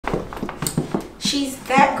She's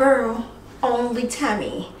that girl,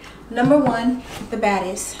 Only.Tèmi. Number one, the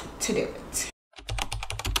baddest to do it.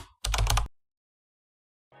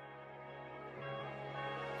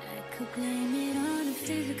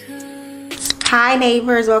 Hi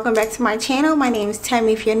neighbors, welcome back to my channel. My name is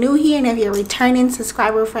Temi if you're new here, and if you're a returning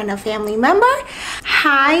subscriber, friend, or family member.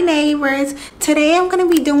 Hi neighbors, today I'm going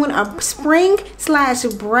to be doing a spring /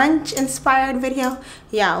 brunch inspired video.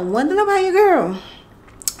 Y'all, one thing about your girl,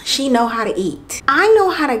 she know how to eat. I know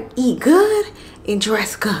how to eat good and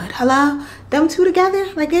dress good. Hello? Them two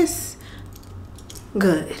together, like it's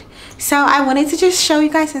good. So I wanted to just show you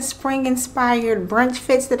guys some spring inspired brunch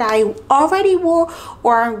fits that I already wore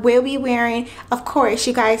or will be wearing. Of course,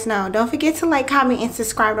 you guys know, don't forget to like, comment, and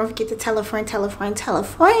subscribe. Don't forget to tell a friend, tell a friend, tell a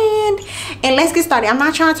friend. And let's get started. I'm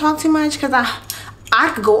not trying to talk too much because I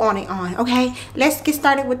could go on and on. Okay, let's get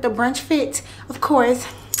started with the brunch fit. Of course,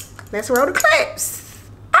 let's roll the clips.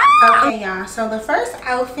 Okay y'all, so the first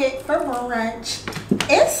outfit for brunch,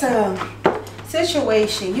 it's a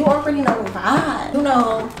situation. You already know the vibe. You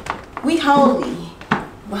know, we holy,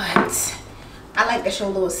 but I like to show a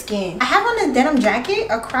little skin. I have on this denim jacket,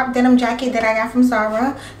 a crop denim jacket that I got from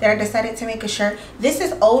Zara that I decided to make a shirt. This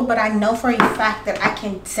is old, but I know for a fact that I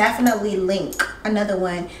can definitely link another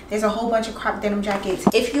one. There's a whole bunch of crop denim jackets.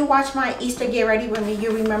 If you watch my Easter Get Ready With Me,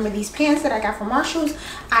 you remember these pants that I got from Marshall's.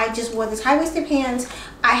 I just wore this high-waisted pants.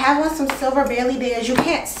 I have on some silver Bailey Dares. You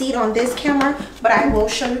can't see it on this camera, but I will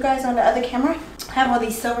show you guys on the other camera. I have all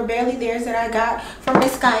these silver Bailey Dares that I got from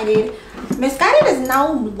Misguided. Misguided is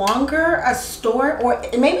no longer a store, or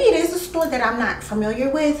maybe it is a store that I'm not familiar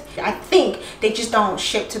with. I think they just don't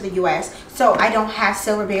ship to the US, so I don't have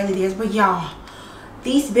silver Bailey Dares. But y'all,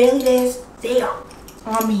 these Bailey Dares, they are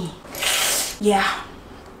on me. Yeah,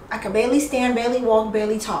 I can barely stand, barely walk,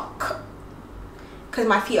 barely talk, because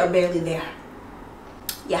my feet are barely there.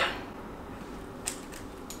 Yeah,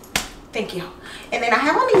 thank you. And then I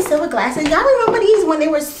have on these silver glasses. Y'all remember these when they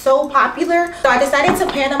were so popular? So I decided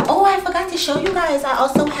to pair them. Oh, I forgot to show you guys. I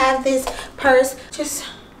also have this purse. Just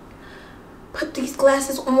put these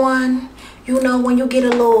glasses on. You know, when you get a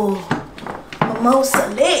little mimosa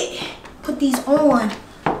lit, put these on.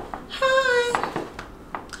 Hi.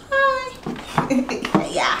 Hi.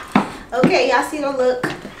 Yeah. Okay, y'all see the look.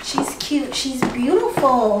 She's cute. She's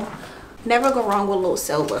beautiful. Never go wrong with a little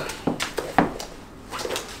silver.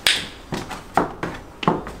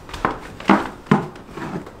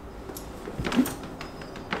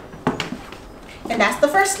 And that's the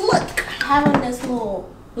first look. I have on this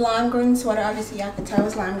little lime green sweater. Obviously y'all can tell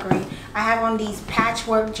it's lime green. I have on these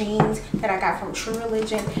patchwork jeans that I got from True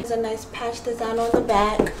Religion. There's a nice patch design on the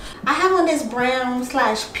back. I have on this brown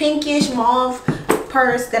 / pinkish mauve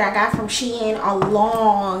purse that I got from Shein a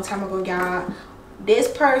long time ago, y'all. This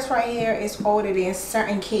purse right here is older than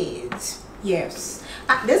certain kids. Yes,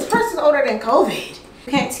 this purse is older than COVID.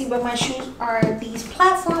 You can't see, but my shoes are these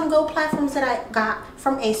gold platforms that I got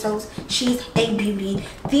from ASOS. She's a beauty.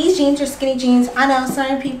 These jeans are skinny jeans. I know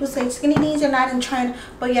certain people say skinny jeans are not in trend,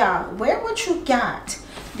 but y'all, wear what you got.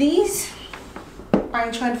 These are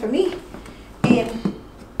in trend for me, and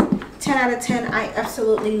 10 out of 10. I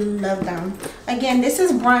absolutely love them. Again, this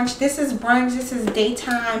is brunch. This is brunch. This is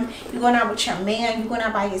daytime. You're going out with your man. You're going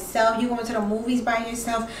out by yourself. You're going to the movies by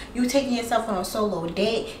yourself. You're taking yourself on a solo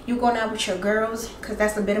date. You're going out with your girls, because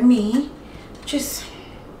that's a bit of me. Just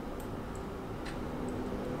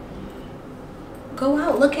go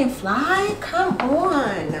out looking fly. Come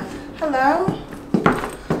on. Hello.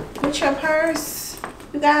 With your purse.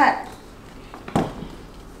 You got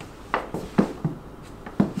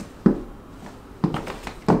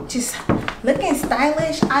just looking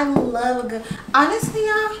stylish. I love a good, honestly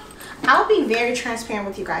y'all, I'll be very transparent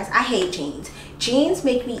with you guys. I hate jeans. Jeans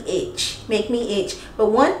make me itch, but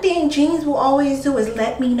one thing jeans will always do is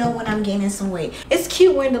let me know when I'm gaining some weight. It's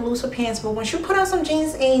cute wearing the looser pants, but once you put on some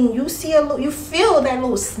jeans and you see you feel that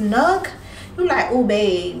little snug, you like, oh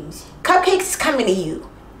babes, cupcakes coming to you.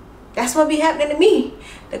 That's what be happening to me.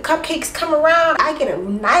 The cupcakes come around, I get a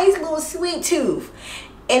nice little sweet tooth.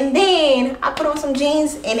 And then I put on some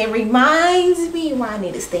jeans and it reminds me why I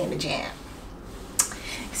need to stay in the gym.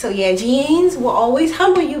 So yeah, jeans will always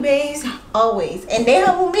humble you, babes. Always. And they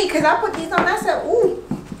humble me because I put these on. I said, ooh,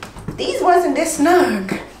 these wasn't this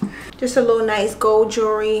snug. Just a little nice gold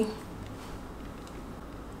jewelry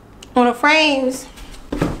on the frames.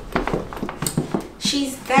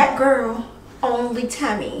 She's that girl,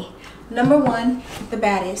 Only.Tèmi. Number one, the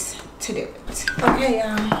baddest to do it. Okay,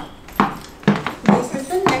 y'all. This is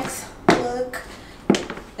the next look.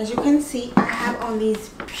 As you can see, I have on these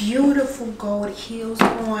beautiful gold heels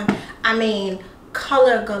on. I mean,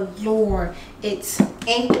 color galore. It's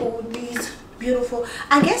ankle, these beautiful.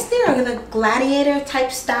 I guess they're the gladiator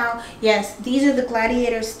type style. Yes, these are the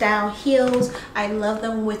gladiator style heels. I love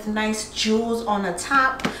them with nice jewels on the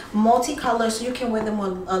top, multicolor, so you can wear them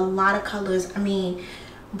with a lot of colors. I mean,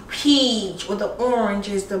 peach or the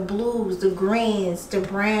oranges, the blues, the greens, the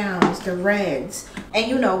browns, the reds, and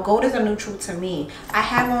you know, gold is a neutral to me. I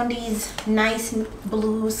have on these nice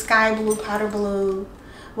blue, sky blue, powder blue,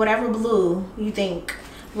 whatever blue you think,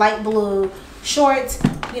 light blue shorts.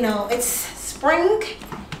 You know, it's spring,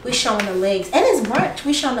 we showing the legs, and it's brunch,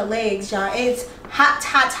 we showing the legs, y'all. It's hot,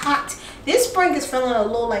 hot, hot. This spring is feeling a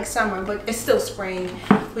little like summer, but it's still spring.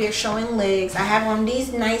 We are showing legs. I have on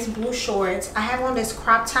these nice blue shorts. I have on this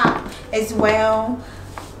crop top as well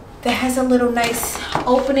that has a little nice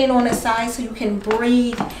opening on the side so you can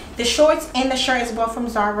breathe. The shorts and the shirt is both from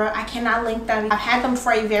Zara. I cannot link them. I've had them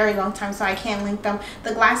for a very long time, so I can't link them.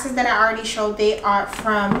 The glasses that I already showed, they are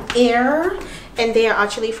from Air, and they are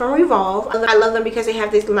actually from Revolve. I love them because they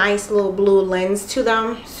have this nice little blue lens to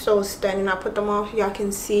them. So stunning. I'll put them off. Y'all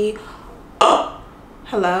can see.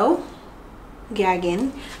 Hello,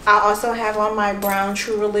 gagging. I also have on my brown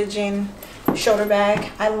True Religion shoulder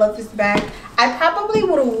bag. I love this bag. I probably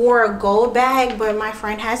would have wore a gold bag, but my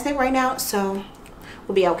friend has it right now, so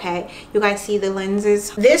we'll be okay. You guys see the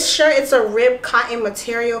lenses. This shirt, it's a ribbed cotton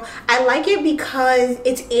material. I like it because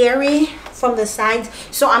it's airy from the sides,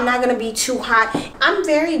 so I'm not gonna be too hot. I'm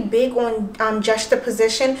very big on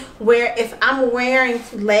juxtaposition, where if I'm wearing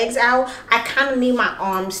legs out, I kind of need my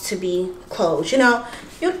arms to be closed, you know.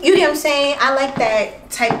 You know what I'm saying? I like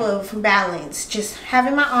that type of balance, just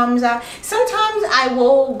having my arms out. Sometimes I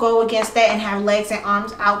will go against that and have legs and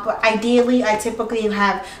arms out, but ideally I typically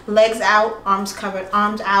have legs out, arms covered,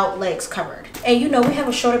 arms out, legs covered. And you know, we have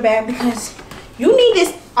a shoulder bag because you need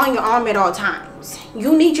this on your arm at all times.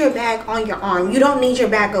 You need your bag on your arm. You don't need your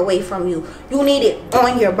bag away from you. You need it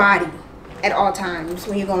on your body at all times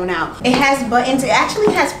when you're going out. It has buttons. It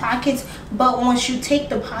actually has pockets, but once you take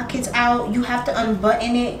the pockets out, you have to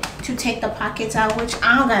unbutton it to take the pockets out, which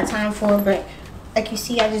I don't got time for, but like you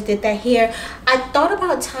see, I just did that here. I thought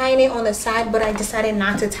about tying it on the side, but I decided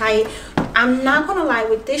not to tie it. I'm not gonna lie,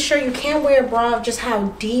 with this shirt, you can't wear a bra of just how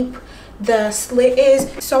deep the slit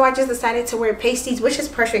is, so I just decided to wear pasties, which is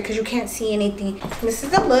perfect because you can't see anything. This is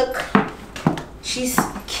the look. She's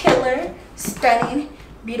killer, stunning,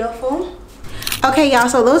 beautiful. Okay, y'all,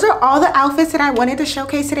 so those are all the outfits that I wanted to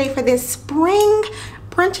showcase today for this spring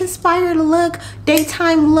brunch inspired look,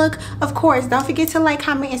 daytime look. Of course, don't forget to like,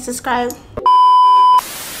 comment, and subscribe.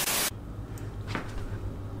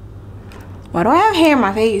 Why do I have hair in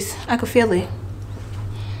my face? I can feel it.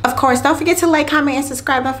 Of course, don't forget to like, comment, and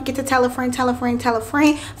subscribe. Don't forget to tell a friend, tell a friend, tell a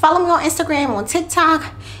friend. Follow me on Instagram, on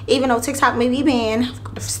TikTok. Even though TikTok may be banned,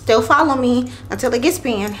 still follow me until it gets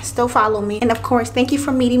banned. Still follow me. And of course, thank you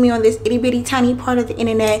for meeting me on this itty bitty tiny part of the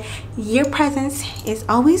internet. Your presence is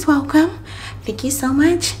always welcome. Thank you so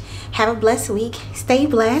much. Have a blessed week. Stay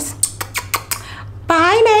blessed.